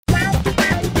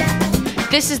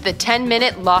This is the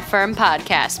 10-Minute Law Firm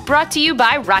Podcast, brought to you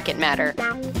by Rocket Matter.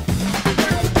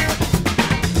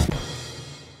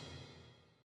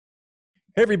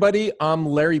 Hey everybody, I'm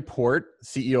Larry Port,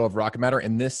 CEO of Rocket Matter,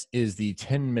 and this is the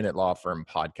 10-Minute Law Firm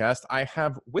Podcast. I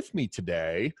have with me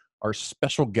today our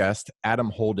special guest, Adam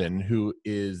Holden, who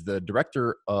is the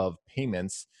Director of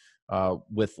Payments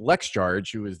with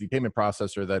LexCharge, who is the payment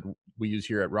processor that we use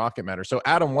here at Rocket Matter. So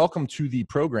Adam, welcome to the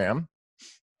program.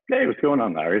 Hey, what's going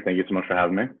on, Larry? Thank you so much for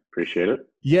having me. Appreciate it.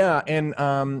 Yeah, and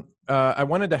I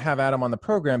wanted to have Adam on the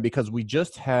program because we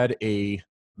just had a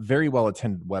very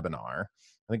well-attended webinar.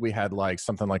 I think we had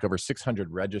something like over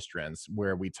 600 registrants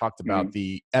where we talked about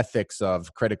the ethics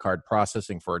of credit card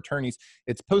processing for attorneys.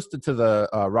 It's posted to the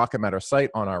Rocket Matter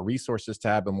site on our resources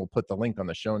tab, and we'll put the link on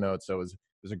the show notes. So it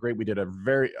was a great, we did a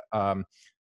very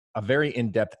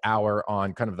in-depth hour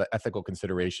on kind of the ethical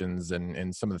considerations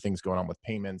and some of the things going on with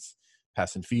payments,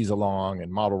 passing fees along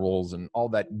and model rules and all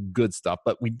that good stuff.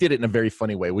 But we did it in a very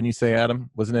funny way. Wouldn't you say, Adam?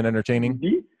 Wasn't it entertaining?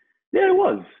 Yeah, it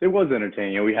was. It was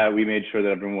entertaining. We made sure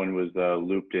that everyone was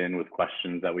looped in with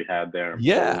questions that we had there.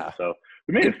 Yeah. So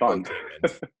we made it fun.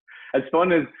 As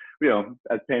fun as,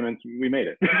 as payments, we made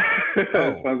it. As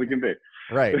fun as it can be.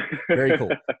 Right. Very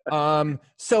cool.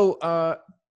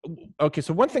 Okay.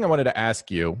 So one thing I wanted to ask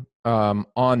you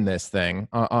on this thing,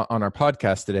 on our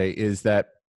podcast today, is that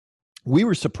we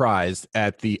were surprised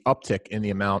at the uptick in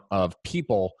the amount of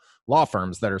people, law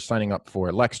firms that are signing up for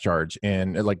LexCharge.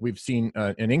 And we've seen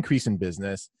an increase in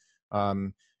business.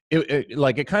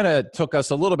 It kind of took us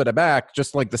a little bit aback,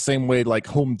 just like the same way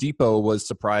Home Depot was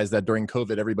surprised that during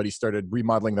COVID, everybody started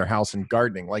remodeling their house and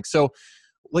gardening.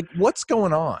 What's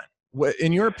going on?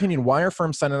 In your opinion, why are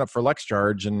firms signing up for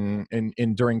LexCharge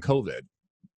and during COVID?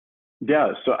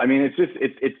 Yeah, so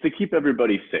it's to keep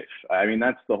everybody safe.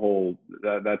 That's the whole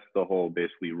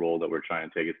basically role that we're trying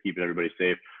to take, is keeping everybody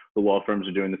safe. The law firms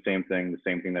are doing the same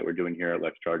thing that we're doing here at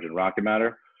LexCharge and Rocket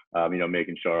Matter.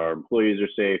 Making sure our employees are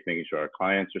safe, making sure our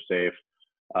clients are safe.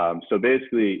 So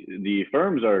basically, the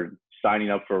firms are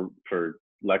signing up for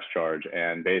LexCharge,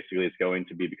 and basically it's going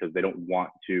to be because they don't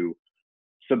want to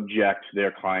subject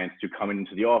their clients to coming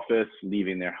into the office,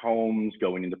 leaving their homes,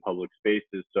 going into public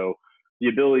spaces. So the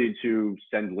ability to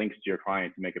send links to your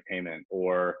client to make a payment,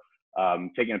 or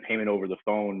taking a payment over the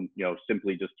phone,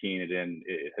 simply just keying it in,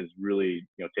 it has really,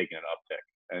 taken an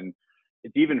uptick. And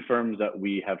it's even firms that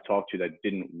we have talked to that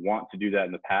didn't want to do that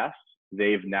in the past.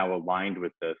 They've now aligned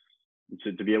with this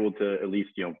to be able to at least,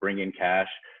 bring in cash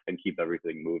and keep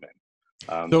everything moving.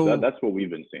 So that's what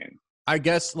we've been seeing. I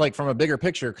guess from a bigger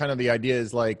picture, kind of the idea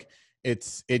is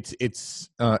it's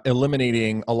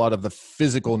eliminating a lot of the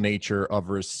physical nature of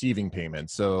receiving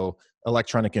payments. So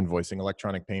electronic invoicing,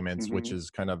 electronic payments, which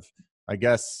is kind of, I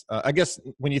guess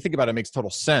when you think about it, it makes total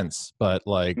sense. But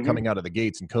coming out of the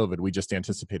gates in COVID, we just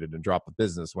anticipated a drop of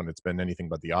business when it's been anything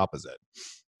but the opposite.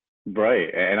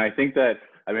 Right. And I think that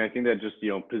just,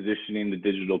 positioning the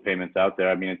digital payments out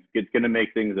there, it's going to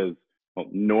make things as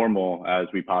normal as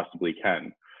we possibly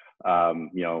can.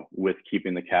 With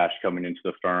keeping the cash coming into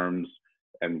the firms,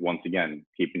 and once again,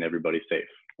 keeping everybody safe.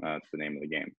 That's the name of the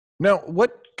game. Now,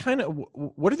 what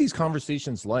are these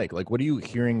conversations like? What are you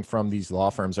hearing from these law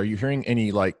firms? Are you hearing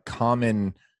any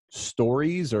common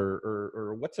stories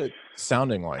or what's it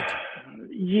sounding like?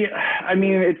 Yeah,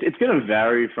 it's going to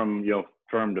vary from,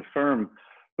 firm to firm.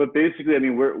 But basically,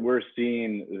 we're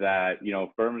seeing that,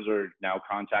 firms are now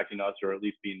contacting us, or at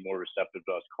least being more receptive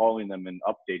to us calling them and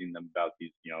updating them about these,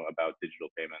 about digital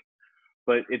payments.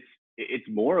 But it's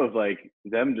more of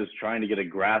them just trying to get a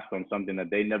grasp on something that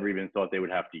they never even thought they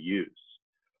would have to use.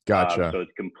 Gotcha. So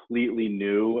it's completely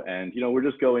new, and we're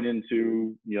just going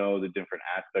into the different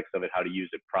aspects of it, how to use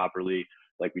it properly,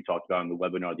 like we talked about in the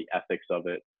webinar, the ethics of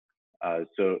it.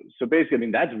 So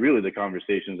basically, that's really the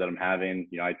conversations that I'm having.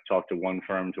 I talked to one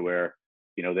firm to where,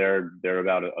 they're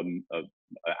about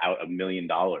out $1 million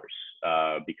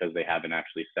because they haven't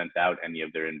actually sent out any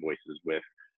of their invoices with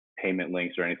payment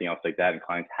links or anything else like that, and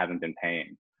clients haven't been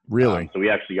paying. Really? So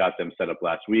we actually got them set up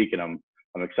last week, and I'm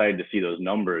excited to see those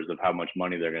numbers of how much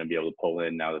money they're going to be able to pull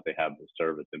in now that they have the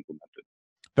service implemented.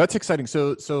 That's exciting.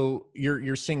 So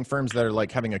you're seeing firms that are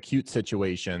having acute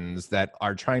situations that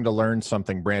are trying to learn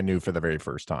something brand new for the very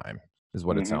first time, is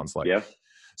what it sounds like. Yeah.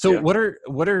 So what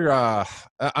are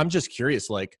I'm just curious,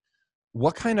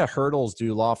 what kind of hurdles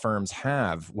do law firms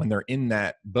have when they're in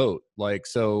that boat?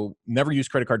 So never used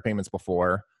credit card payments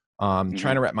before,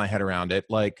 trying to wrap my head around it.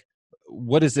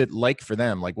 What is it like for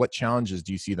them? What challenges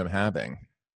do you see them having?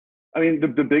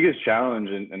 The biggest challenge,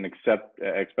 and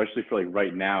especially for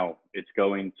right now, it's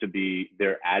going to be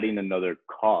they're adding another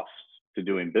cost to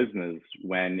doing business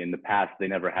when in the past they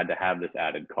never had to have this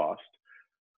added cost.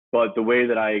 But the way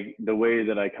that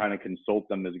I kind of consult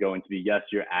them is going to be, yes,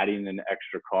 you're adding an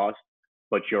extra cost,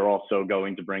 but you're also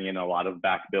going to bring in a lot of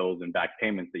back bills and back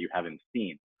payments that you haven't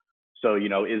seen. So,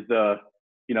 is the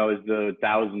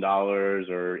 $1,000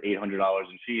 or $800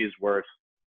 in fees worth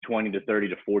 $20 to $30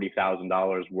 to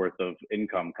 $40,000 worth of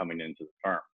income coming into the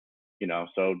firm?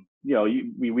 So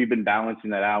we've been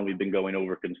balancing that out. We've been going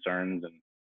over concerns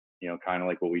and kind of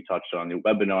like what we touched on in the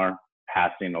webinar,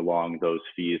 passing along those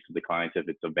fees to the clients if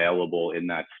it's available in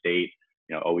that state.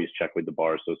 Always check with the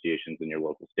bar associations in your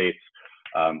local states.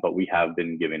 But we have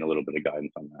been giving a little bit of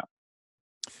guidance on that.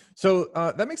 So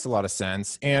that makes a lot of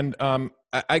sense. And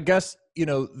I guess,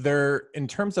 there, in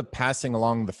terms of passing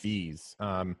along the fees,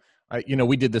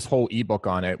 we did this whole ebook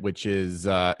on it, which is,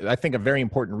 I think, a very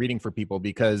important reading for people,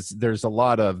 because there's a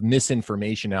lot of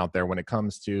misinformation out there when it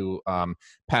comes to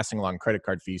passing along credit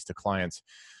card fees to clients.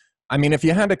 I mean, if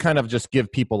you had to kind of just give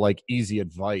people like easy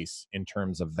advice in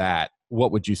terms of that,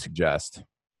 what would you suggest?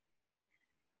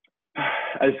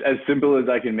 As simple as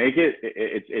I can make it,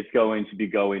 it's going to be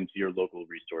going to your local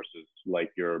resources,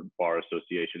 like your bar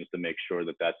associations, to make sure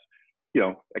that that's,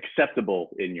 acceptable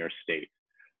in your state.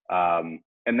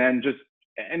 And then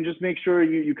just make sure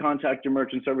you contact your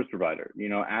merchant service provider.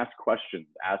 Ask questions,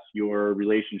 ask your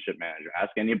relationship manager,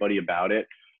 ask anybody about it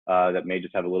that may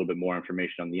just have a little bit more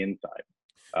information on the inside.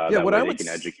 That way they can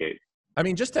educate. I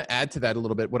mean, just to add to that a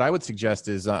little bit, what I would suggest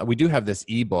is we do have this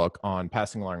ebook on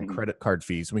passing along credit card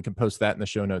fees. We can post that in the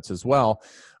show notes as well.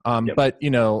 Yep. But,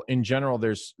 in general,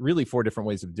 there's really 4 different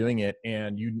ways of doing it,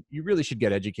 and you really should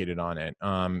get educated on it.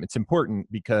 It's important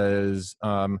because,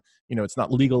 it's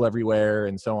not legal everywhere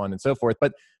and so on and so forth.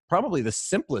 But probably the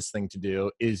simplest thing to do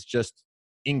is just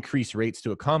increase rates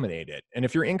to accommodate it. And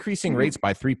if you're increasing rates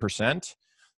by 3%,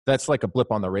 that's like a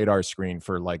blip on the radar screen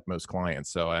for like most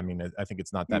clients. So, I mean, I think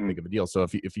it's not that big of a deal. So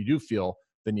if you do feel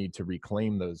the need to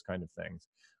reclaim those kind of things,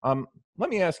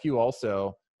 let me ask you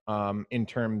also, in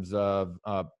terms of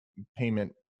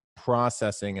payment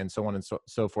processing and so on and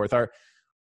so forth,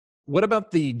 what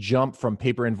about the jump from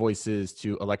paper invoices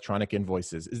to electronic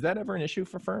invoices? Is that ever an issue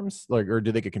for firms? Or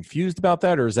do they get confused about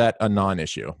that, or is that a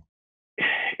non-issue?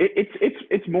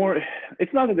 It's more,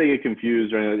 it's not that they get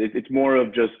confused, or it's more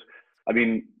of just,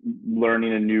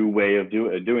 learning a new way of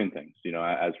doing things.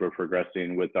 As we're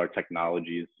progressing with our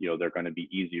technologies, they're going to be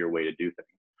easier way to do things.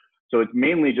 So it's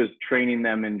mainly just training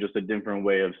them in just a different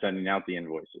way of sending out the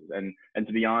invoices. And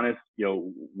to be honest,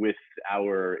 with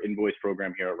our invoice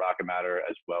program here at Rocket Matter,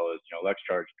 as well as,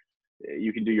 LexCharge,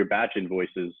 you can do your batch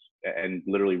invoices and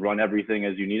literally run everything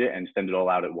as you need it and send it all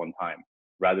out at one time,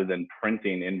 rather than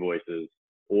printing invoices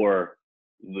or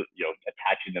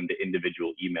attaching them to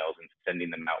individual emails and sending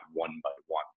them out one by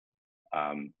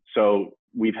one. So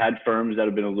we've had firms that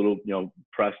have been a little,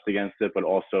 pressed against it, but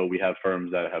also we have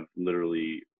firms that have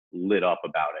literally lit up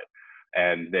about it.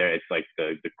 And it's like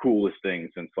the coolest thing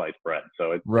since sliced bread.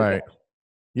 So it's right.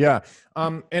 Yeah.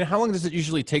 And how long does it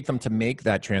usually take them to make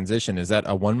that transition? Is that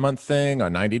a 1-month thing,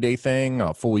 a 90-day thing,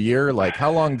 a full year? Like,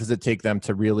 how long does it take them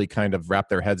to really kind of wrap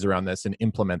their heads around this and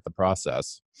implement the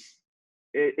process?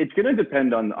 It's going to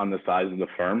depend on the size of the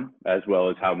firm, as well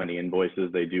as how many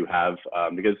invoices they do have,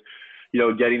 because,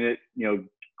 getting it,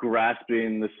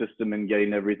 grasping the system and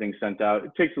getting everything sent out,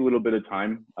 it takes a little bit of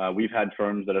time. We've had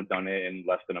firms that have done it in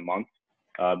less than a month,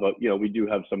 but, we do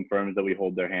have some firms that we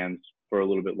hold their hands for a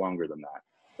little bit longer than that.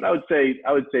 But I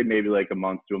would say maybe like a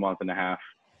month to a month and a half.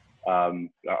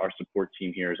 Our support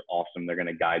team here is awesome. They're going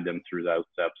to guide them through those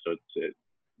steps. So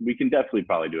we can definitely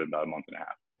probably do it about a month and a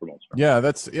half. Yeah,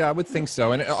 I would think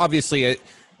so. And obviously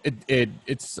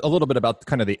it's a little bit about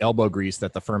kind of the elbow grease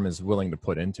that the firm is willing to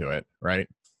put into it, right?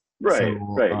 Right. So,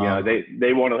 right.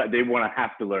 They want to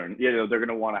have to learn. They're going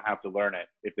to want to have to learn it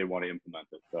if they want to implement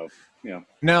it. So,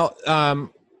 Now,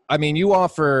 you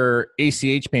offer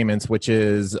ACH payments, which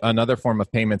is another form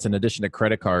of payments in addition to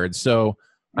credit cards. So,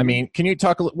 can you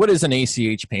talk, what is an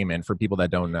ACH payment for people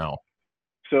that don't know?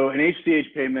 So an ACH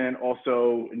payment,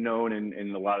 also known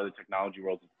in a lot of the technology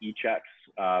world as e-checks,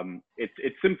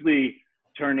 it's simply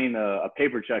turning a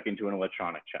paper check into an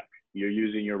electronic check. You're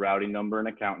using your routing number and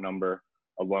account number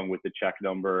along with the check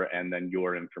number and then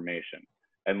your information.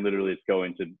 And literally it's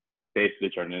going to basically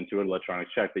turn it into an electronic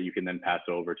check that you can then pass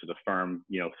over to the firm,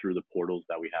 through the portals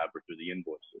that we have or through the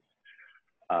invoices.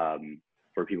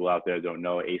 For people out there that don't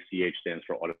know, ACH stands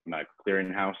for Automatic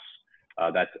Clearinghouse.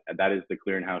 That is the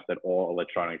clearinghouse that all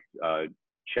electronic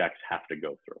checks have to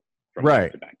go through from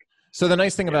bank to bank. So the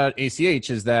nice thing about ACH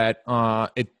is that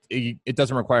it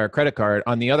doesn't require a credit card.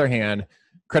 On the other hand,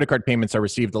 credit card payments are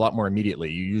received a lot more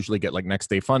immediately. You usually get like next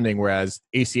day funding, whereas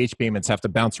ACH payments have to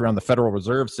bounce around the Federal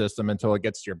Reserve System until it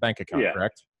gets to your bank account,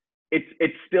 correct?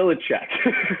 it's still a check.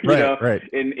 Right.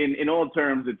 In all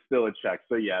terms, it's still a check.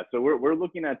 So yeah, so we're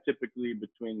looking at typically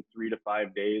between 3 to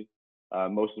 5 days.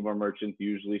 Most of our merchants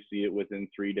usually see it within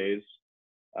 3 days.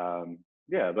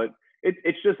 But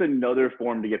it's just another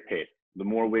form to get paid. The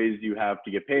more ways you have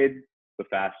to get paid, the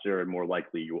faster and more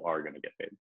likely you are going to get paid.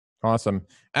 Awesome.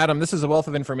 Adam, this is a wealth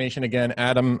of information. Again,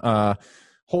 Adam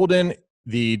Holden,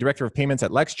 the Director of Payments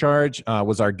at LexCharge,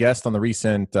 was our guest on the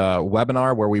recent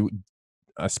webinar where we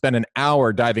spent an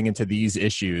hour diving into these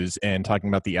issues and talking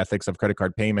about the ethics of credit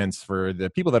card payments for the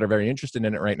people that are very interested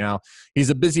in it right now. He's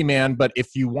a busy man, but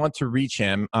if you want to reach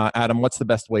him, Adam, what's the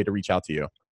best way to reach out to you?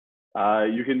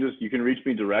 You can reach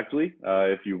me directly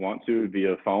if you want to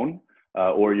via phone,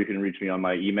 or you can reach me on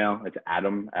my email. It's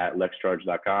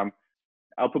adam@lexcharge.com.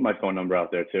 I'll put my phone number out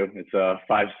there too. It's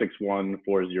 561-405-7821,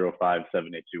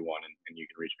 and you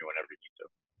can reach me whenever you need to.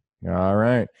 All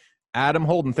right. Adam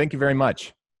Holden, thank you very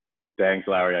much. Thanks,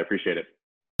 Larry. I appreciate it.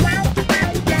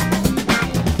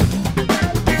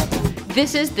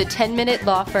 This is the 10-Minute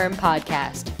Law Firm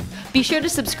Podcast. Be sure to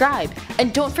subscribe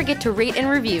and don't forget to rate and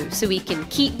review so we can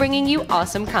keep bringing you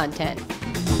awesome content.